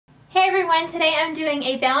Hey everyone, today I'm doing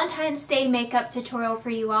a Valentine's Day makeup tutorial for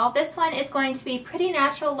you all. This one is going to be pretty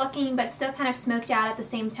natural looking but still kind of smoked out at the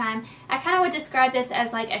same time. I kind of would describe this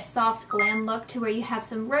as like a soft glam look to where you have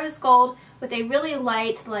some rose gold with a really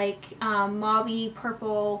light like mauve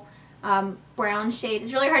purple brown shade.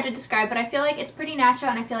 It's really hard to describe, but I feel like it's pretty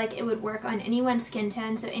natural and I feel like it would work on anyone's skin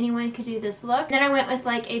tone, so anyone could do this look. Then I went with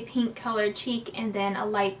like a pink colored cheek and then a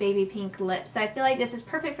light baby pink lip. So I feel like this is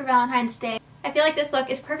perfect for Valentine's Day. I feel like this look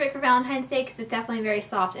is perfect for Valentine's Day because it's definitely very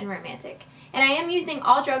soft and romantic. And I am using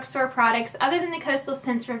all drugstore products other than the Coastal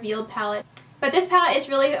Scents Revealed palette. But this palette is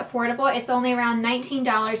really affordable. It's only around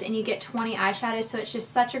 $19 and you get 20 eyeshadows, so it's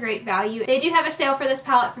just such a great value. They do have a sale for this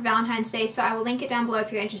palette for Valentine's Day, so I will link it down below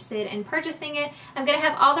if you're interested in purchasing it. I'm going to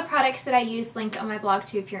have all the products that I use linked on my blog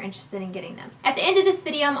too if you're interested in getting them. At the end of this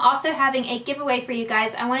video, I'm also having a giveaway for you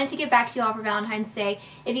guys. I wanted to give back to you all for Valentine's Day.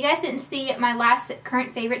 If you guys didn't see my last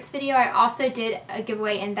current favorites video, I also did a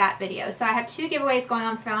giveaway in that video. So I have two giveaways going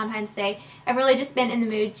on for Valentine's Day. I've really just been in the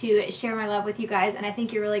mood to share my love with you guys, and I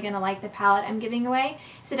think you're really going to like the palette I'm giving away.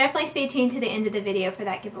 So definitely stay tuned to the end of the video for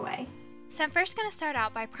that giveaway. So I'm first going to start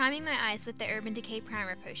out by priming my eyes with the Urban Decay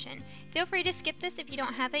Primer Potion. Feel free to skip this if you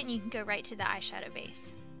don't have it, and you can go right to the eyeshadow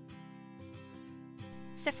base.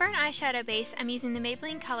 So for an eyeshadow base, I'm using the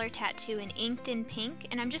Maybelline Color Tattoo in Inked in Pink,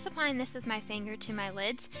 and I'm just applying this with my finger to my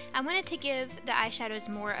lids. I wanted to give the eyeshadows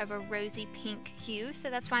more of a rosy pink hue,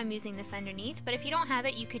 so that's why I'm using this underneath, but if you don't have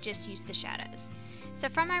it, you could just use the shadows. So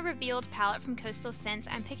from my Revealed palette from Coastal Scents,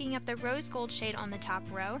 I'm picking up the rose gold shade on the top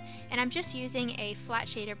row, and I'm just using a flat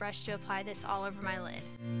shader brush to apply this all over my lid.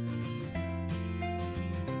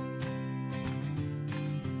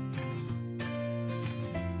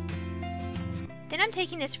 Then I'm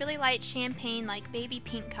taking this really light champagne like baby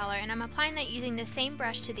pink color and I'm applying that using the same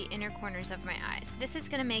brush to the inner corners of my eyes. This is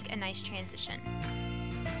going to make a nice transition.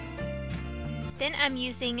 Then I'm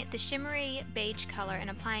using the shimmery beige color and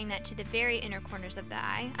applying that to the very inner corners of the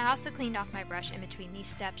eye. I also cleaned off my brush in between these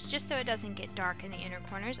steps just so it doesn't get dark in the inner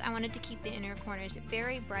corners. I wanted to keep the inner corners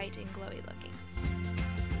very bright and glowy looking.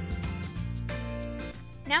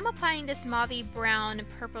 Now I'm applying this mauve brown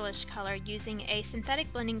purplish color using a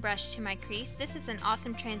synthetic blending brush to my crease. This is an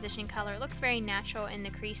awesome transition color. It looks very natural in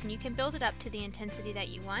the crease and you can build it up to the intensity that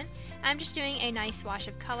you want. I'm just doing a nice wash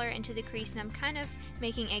of color into the crease and I'm kind of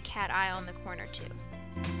making a cat eye on the corner too.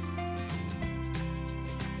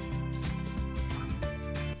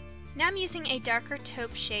 Now I'm using a darker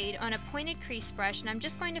taupe shade on a pointed crease brush and I'm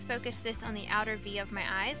just going to focus this on the outer V of my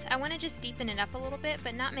eyes. I want to just deepen it up a little bit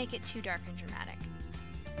but not make it too dark and dramatic.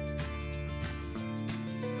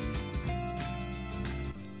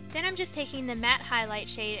 Then I'm just taking the matte highlight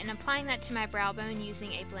shade and applying that to my brow bone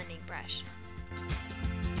using a blending brush.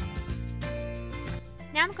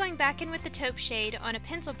 Now I'm going back in with the taupe shade on a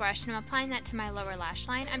pencil brush and I'm applying that to my lower lash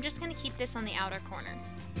line. I'm just going to keep this on the outer corner.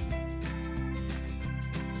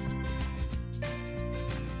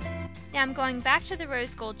 Now I'm going back to the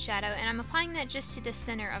rose gold shadow and I'm applying that just to the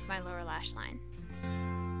center of my lower lash line.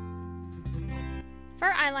 For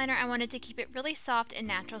eyeliner, I wanted to keep it really soft and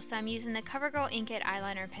natural, so I'm using the CoverGirl Ink It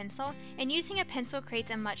Eyeliner Pencil. And using a pencil creates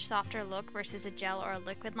a much softer look versus a gel or a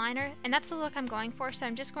liquid liner. And that's the look I'm going for, so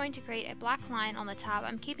I'm just going to create a black line on the top.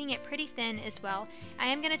 I'm keeping it pretty thin as well. I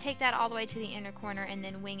am going to take that all the way to the inner corner and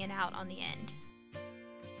then wing it out on the end.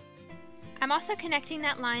 I'm also connecting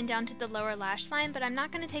that line down to the lower lash line, but I'm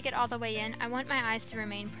not going to take it all the way in. I want my eyes to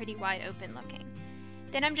remain pretty wide open looking.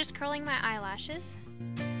 Then I'm just curling my eyelashes.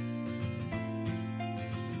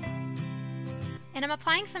 And I'm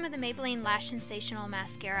applying some of the Maybelline Lash Sensational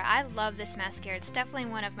Mascara. I love this mascara. It's definitely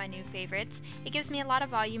one of my new favorites. It gives me a lot of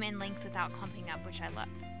volume and length without clumping up, which I love.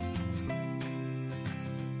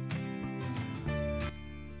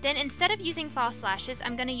 Then instead of using false lashes,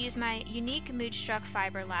 I'm going to use my unique Moodstruck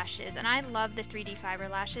Fiber Lashes. And I love the 3D fiber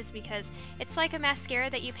lashes because it's like a mascara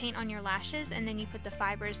that you paint on your lashes and then you put the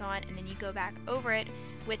fibers on and then you go back over it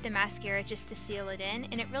with the mascara just to seal it in.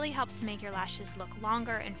 And it really helps to make your lashes look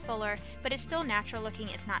longer and fuller, but it's still natural looking,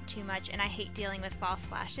 it's not too much, and I hate dealing with false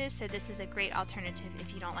lashes, so this is a great alternative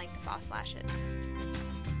if you don't like the false lashes.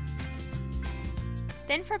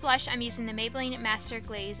 Then for blush, I'm using the Maybelline Master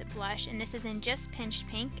Glaze Blush, and this is in Just Pinched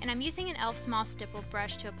Pink, and I'm using an e.l.f. Small Stippled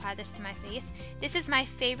brush to apply this to my face. This is my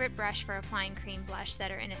favorite brush for applying cream blush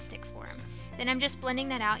that are in a stick form. Then I'm just blending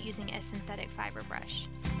that out using a synthetic fiber brush.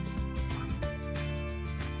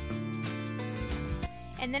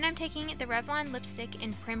 And then I'm taking the Revlon lipstick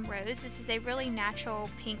in Primrose. This is a really natural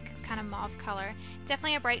pink kind of mauve color. It's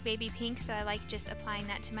definitely a bright baby pink, so I like just applying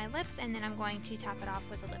that to my lips, and then I'm going to top it off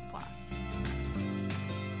with a lip gloss.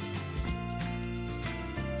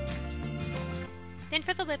 Then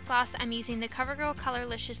for the lip gloss, I'm using the CoverGirl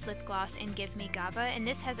Colorlicious Lip Gloss in Give Me GABA, and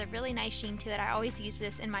this has a really nice sheen to it. I always use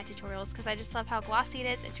this in my tutorials because I just love how glossy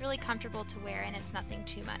it is. It's really comfortable to wear and it's nothing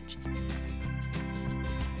too much.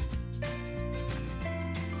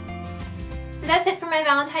 So that's it for my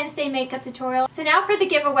Valentine's Day makeup tutorial. So now for the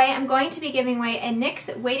giveaway, I'm going to be giving away a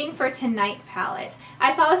NYX Waiting for Tonight palette.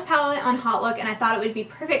 I saw this palette on Hot Look and I thought it would be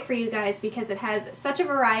perfect for you guys because it has such a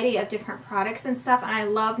variety of different products and stuff, and I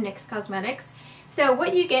love NYX Cosmetics. So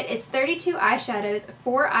what you get is 32 eyeshadows,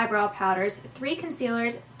 4 eyebrow powders, 3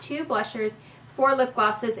 concealers, 2 blushers, 4 lip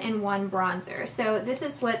glosses, and 1 bronzer. So this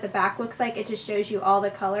is what the back looks like. It just shows you all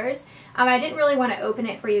the colors. I didn't really want to open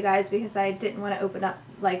it for you guys because I didn't want to open up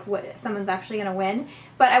like what someone's actually going to win.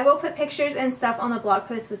 But I will put pictures and stuff on the blog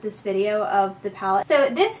post with this video of the palette. So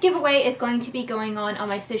this giveaway is going to be going on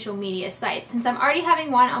my social media sites. Since I'm already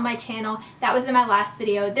having one on my channel, that was in my last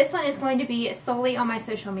video, this one is going to be solely on my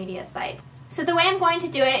social media site. So the way I'm going to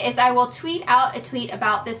do it is I will tweet out a tweet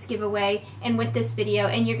about this giveaway and with this video,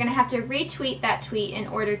 and you're going to have to retweet that tweet in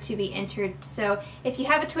order to be entered. So if you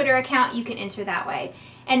have a Twitter account, you can enter that way.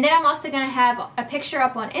 And then I'm also going to have a picture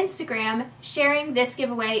up on Instagram sharing this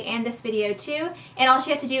giveaway and this video too. And all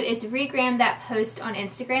you have to do is regram that post on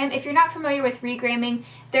Instagram. If you're not familiar with regramming,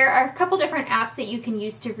 there are a couple different apps that you can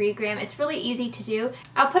use to regram. It's really easy to do.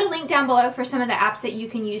 I'll put a link down below for some of the apps that you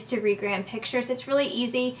can use to regram pictures. It's really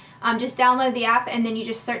easy. Just download the app and then you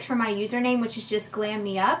just search for my username, which is just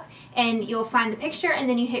glam-me-up, and you'll find the picture and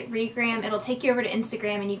then you hit regram. It'll take you over to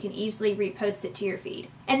Instagram and you can easily repost it to your feed.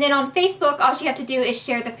 And then on Facebook, all you have to do is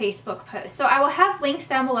share the Facebook post. So I will have links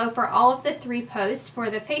down below for all of the 3 posts,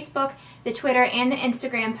 for the Facebook, the Twitter, and the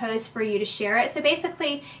Instagram post for you to share it. So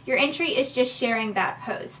basically, your entry is just sharing that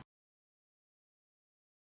post.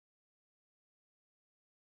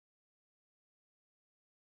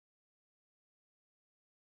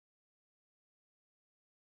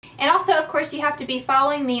 And also, of course, you have to be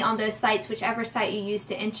following me on those sites, whichever site you use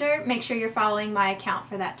to enter. Make sure you're following my account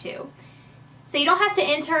for that too. So you don't have to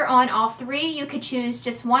enter on all 3. You could choose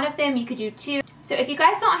just one of them. You could do 2. So if you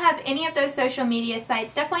guys don't have any of those social media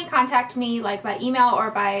sites, definitely contact me like by email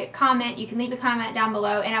or by comment. You can leave a comment down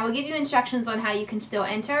below and I will give you instructions on how you can still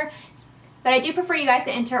enter. But I do prefer you guys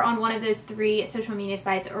to enter on one of those 3 social media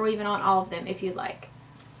sites, or even on all of them if you'd like.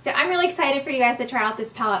 So I'm really excited for you guys to try out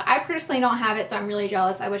this palette. I personally don't have it, so I'm really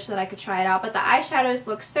jealous. I wish that I could try it out. But the eyeshadows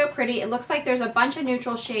look so pretty. It looks like there's a bunch of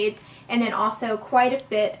neutral shades and then also quite a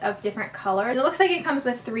bit of different colors. It looks like it comes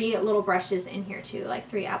with 3 little brushes in here too, like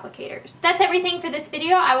 3 applicators. That's everything for this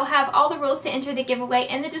video. I will have all the rules to enter the giveaway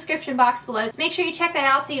in the description box below. So make sure you check that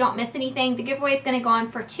out so you don't miss anything. The giveaway is going to go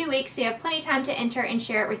on for 2 weeks, so you have plenty of time to enter and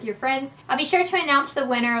share it with your friends. I'll be sure to announce the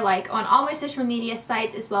winner like on all my social media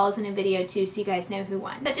sites as well as in a video too, so you guys know who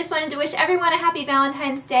won. But just wanted to wish everyone a happy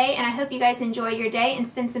Valentine's Day, and I hope you guys enjoy your day and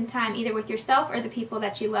spend some time either with yourself or the people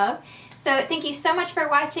that you love. So thank you so much for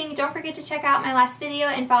watching. Don't forget to check out my last video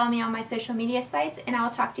and follow me on my social media sites, and I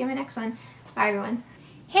will talk to you in my next one. Bye everyone.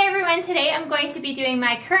 Hey everyone, today I'm going to be doing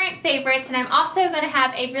my current favorites, and I'm also going to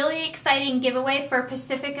have a really exciting giveaway for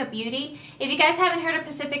Pacifica Beauty. If you guys haven't heard of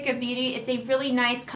Pacifica Beauty, it's a really nice